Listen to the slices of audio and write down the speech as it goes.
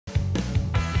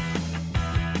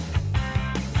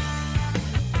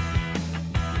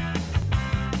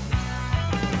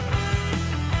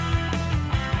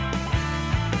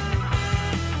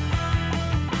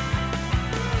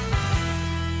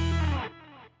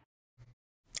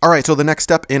All right, so the next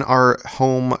step in our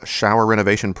home shower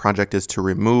renovation project is to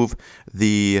remove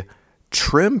the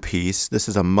trim piece. This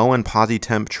is a Moen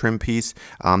posi-temp trim piece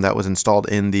that was installed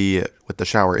in with the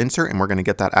shower insert, and we're going to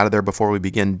get that out of there before we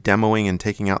begin demoing and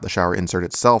taking out the shower insert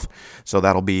itself. So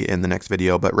that'll be in the next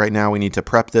video, but right now we need to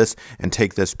prep this and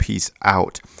take this piece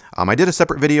out. I did a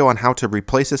separate video on how to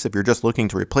replace this if you're just looking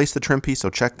to replace the trim piece, so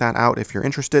check that out if you're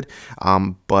interested.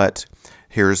 But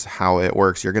here's how it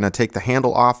works. You're going to take the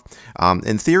handle off.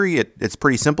 In theory, it's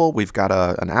pretty simple. We've got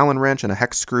an Allen wrench and a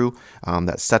hex screw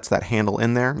that sets that handle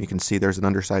in there. You can see there's an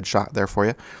underside shot there for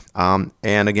you.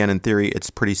 And again, in theory, it's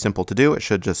pretty simple to do. It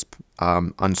should just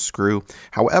unscrew.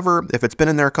 However, if it's been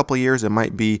in there a couple of years, it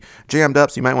might be jammed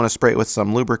up, so you might want to spray it with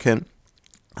some lubricant.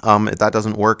 If that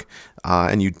doesn't work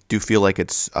and you do feel like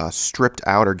it's stripped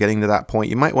out or getting to that point,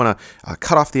 you might want to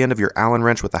cut off the end of your Allen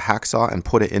wrench with a hacksaw and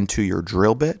put it into your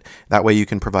drill bit. That way you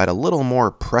can provide a little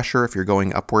more pressure if you're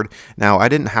going upward. Now, I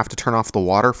didn't have to turn off the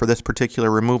water for this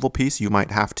particular removal piece. You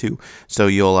might have to, so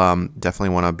you'll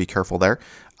definitely want to be careful there.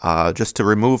 Just to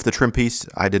remove the trim piece,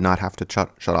 I did not have to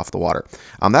shut off the water.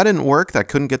 That didn't work. That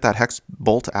couldn't get that hex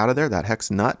bolt out of there, that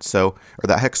hex nut, or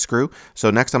that hex screw.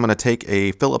 So next I'm going to take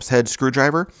a Phillips head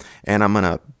screwdriver and I'm going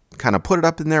to kind of put it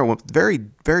up in there very,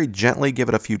 very gently, give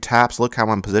it a few taps. Look how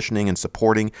I'm positioning and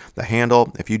supporting the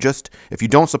handle. If you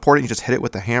don't support it, you just hit it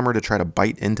with the hammer to try to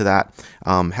bite into that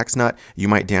hex nut, you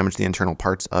might damage the internal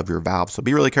parts of your valve. So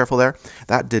be really careful there.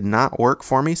 That did not work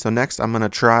for me. So next I'm going to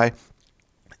try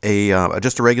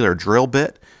just a regular drill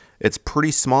bit. It's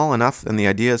pretty small enough, and the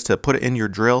idea is to put it in your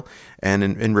drill and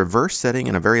in reverse setting,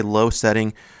 in a very low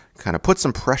setting, kind of put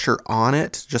some pressure on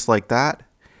it just like that,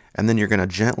 and then you're going to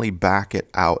gently back it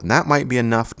out, and that might be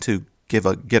enough to get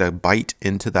a bite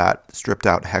into that stripped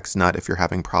out hex nut if you're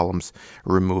having problems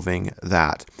removing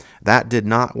that. That did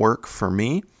not work for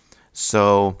me,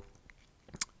 so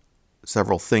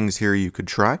several things here you could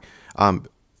try.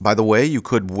 By the way, you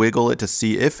could wiggle it to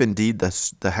see if indeed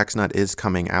the hex nut is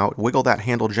coming out. Wiggle that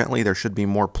handle gently. There should be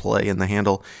more play in the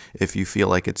handle if you feel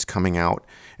like it's coming out,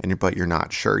 but you're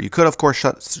not sure. You could, of course,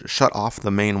 shut off the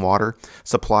main water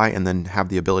supply and then have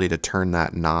the ability to turn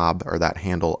that knob or that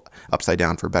handle upside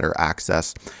down for better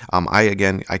access.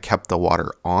 I kept the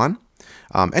water on.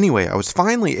 Anyway, I was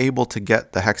finally able to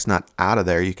get the hex nut out of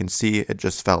there. You can see it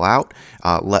just fell out.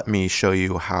 Let me show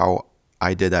you how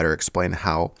I did that, or explain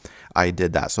how I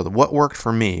did that. So what worked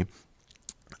for me,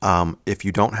 if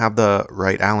you don't have the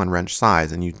right Allen wrench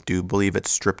size and you do believe it's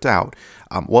stripped out,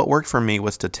 what worked for me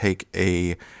was to take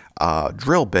a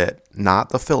drill bit, not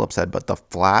the Phillips head, but the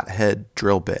flat head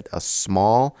drill bit, the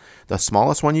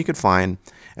smallest one you could find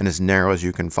and as narrow as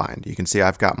you can find. You can see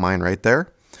I've got mine right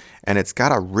there, and it's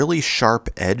got a really sharp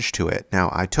edge to it. Now,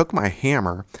 I took my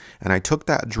hammer and I took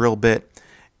that drill bit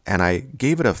and I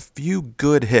gave it a few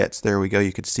good hits. There we go,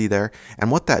 you could see there. And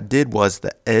what that did was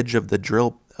the edge of the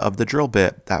drill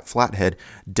bit, that flathead,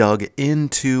 dug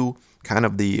into kind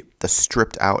of the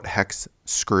stripped out hex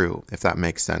screw, if that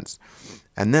makes sense.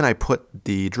 And then I put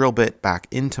the drill bit back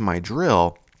into my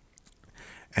drill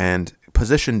and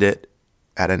positioned it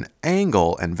at an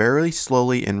angle and very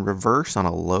slowly in reverse on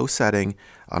a low setting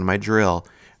on my drill,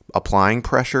 applying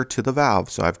pressure to the valve.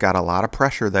 So I've got a lot of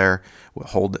pressure there,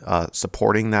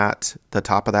 supporting the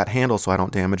top of that handle so I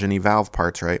don't damage any valve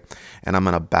parts, right? And I'm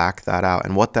going to back that out.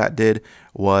 And what that did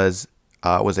was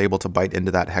able to bite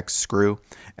into that hex screw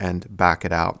and back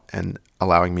it out, and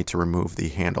allowing me to remove the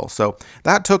handle. So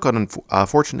that took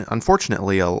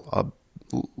unfortunately a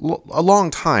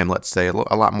long time, let's say, a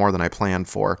lot more than I planned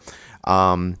for.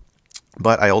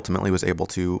 But I ultimately was able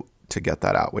to get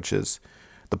that out, which is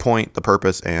the point, the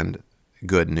purpose, and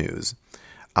good news.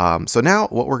 So now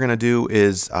what we're going to do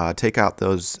is take out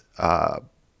those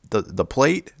the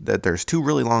plate. That there's two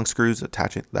really long screws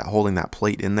holding that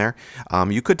plate in there.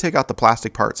 You could take out the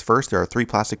plastic parts first. There are 3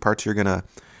 plastic parts you're going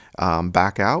to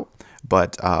back out,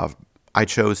 but I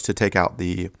chose to take out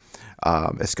the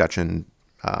escutcheon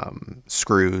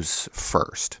screws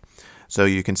first. So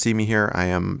you can see me here. I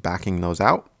am backing those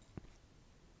out.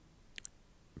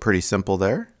 Pretty simple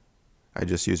there. I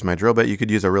just used my drill bit. You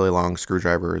could use a really long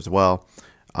screwdriver as well,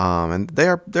 and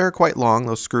they're quite long.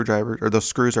 Those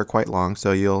screws are quite long,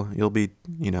 so you'll be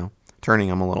turning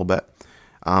them a little bit.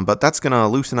 But that's going to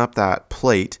loosen up that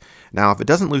plate. Now, if it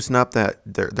doesn't loosen up,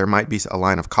 there might be a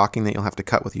line of caulking that you'll have to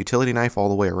cut with a utility knife all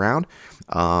the way around.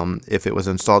 If it was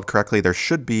installed correctly, there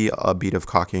should be a bead of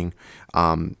caulking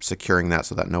securing that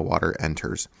so that no water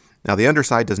enters. Now, the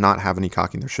underside does not have any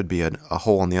caulking. There should be a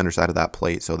hole on the underside of that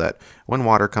plate so that when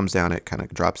water comes down, it kind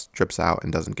of drips out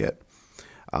and doesn't get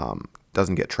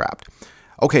trapped.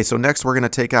 Okay, so next we're going to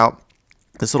take out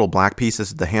This little black piece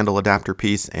is the handle adapter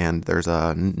piece, and there's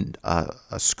a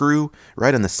screw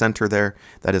right in the center there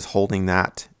that is holding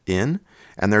that in.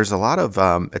 And there's a lot of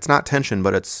it's not tension,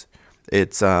 but it's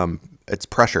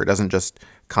pressure. It doesn't just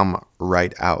come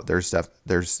right out. There's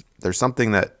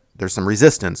something that there's some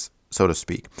resistance, so to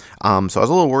speak. So I was a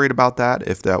little worried about that,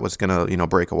 if that was gonna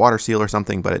break a water seal or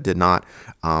something, but it did not.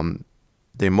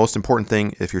 The most important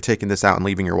thing, if you're taking this out and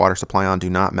leaving your water supply on, do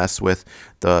not mess with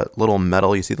the little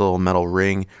metal. You see the little metal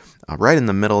ring right in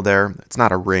the middle there. It's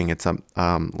not a ring, it's a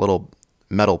little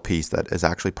metal piece that is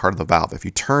actually part of the valve. If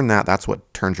you turn that, that's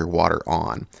what turns your water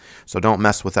on. So don't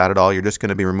mess with that at all. You're just going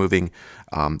to be removing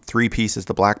 3 pieces,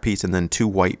 the black piece, and then 2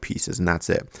 white pieces, and that's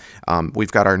it.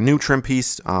 We've got our new trim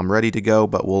piece ready to go,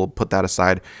 but we'll put that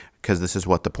aside because this is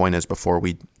what the point is. Before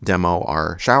we demo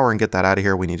our shower and get that out of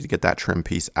here, we need to get that trim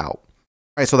piece out.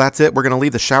 All right, so that's it. We're going to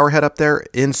leave the shower head up there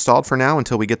installed for now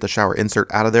until we get the shower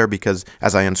insert out of there, because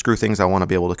as I unscrew things, I want to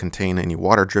be able to contain any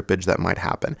water drippage that might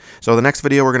happen. So the next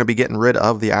video, we're going to be getting rid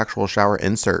of the actual shower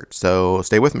insert. So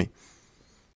stay with me.